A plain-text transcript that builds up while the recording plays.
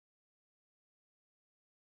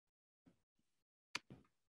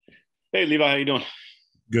Hey Levi, how you doing?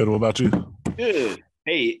 Good. What about you? Good.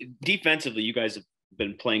 Hey, defensively, you guys have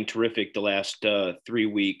been playing terrific the last 3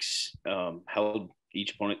 weeks. Held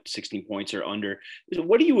each opponent 16 points or under. So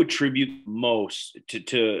what do you attribute most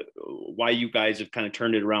to why you guys have kind of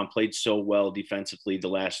turned it around, played so well defensively the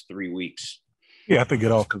last 3 weeks? Yeah, I think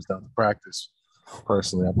it all comes down to practice.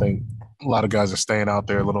 Personally, I think a lot of guys are staying out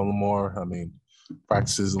there a little more. I mean,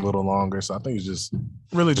 practice is a little longer. So I think it's just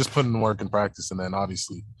really just putting in work in practice. And then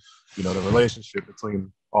obviously, the relationship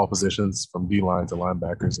between all positions from D line to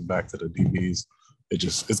linebackers and back to the DBs,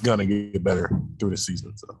 it's gonna get better through the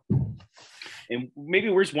season. So And maybe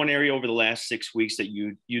where's one area over the last 6 weeks that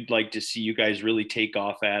you'd like to see you guys really take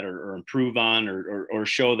off at or improve on or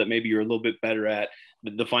show that maybe you're a little bit better at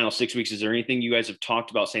the final 6 weeks? Is there anything you guys have talked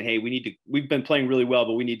about saying, hey, we've been playing really well,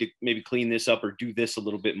 but we need to maybe clean this up or do this a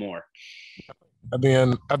little bit more? at the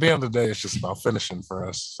end of the day, it's just about finishing for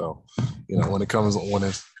us. So, when it comes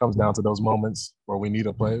down to those moments where we need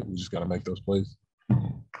a play, we just gotta make those plays.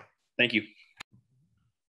 Thank you.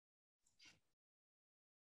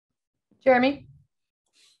 Jeremy?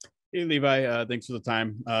 Hey Levi, thanks for the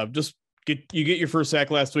time. Just get your first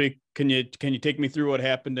sack last week. Can you take me through what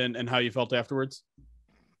happened and how you felt afterwards?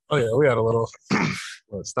 Oh yeah, we had a little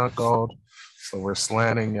stunt called. So we're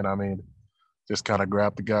slanting, and just kind of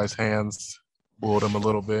grabbed the guy's hands, pulled him a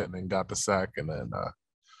little bit, and then got the sack. And then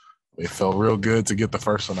it felt real good to get the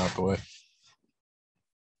first one out the way.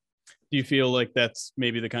 Do you feel like that's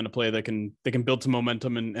maybe the kind of play that can build some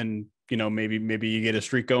momentum and maybe you get a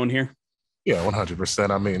streak going here? Yeah,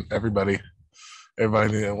 100%. Everybody,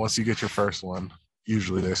 once you get your first one,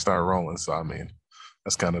 usually they start rolling. So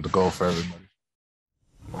that's kind of the goal for everybody.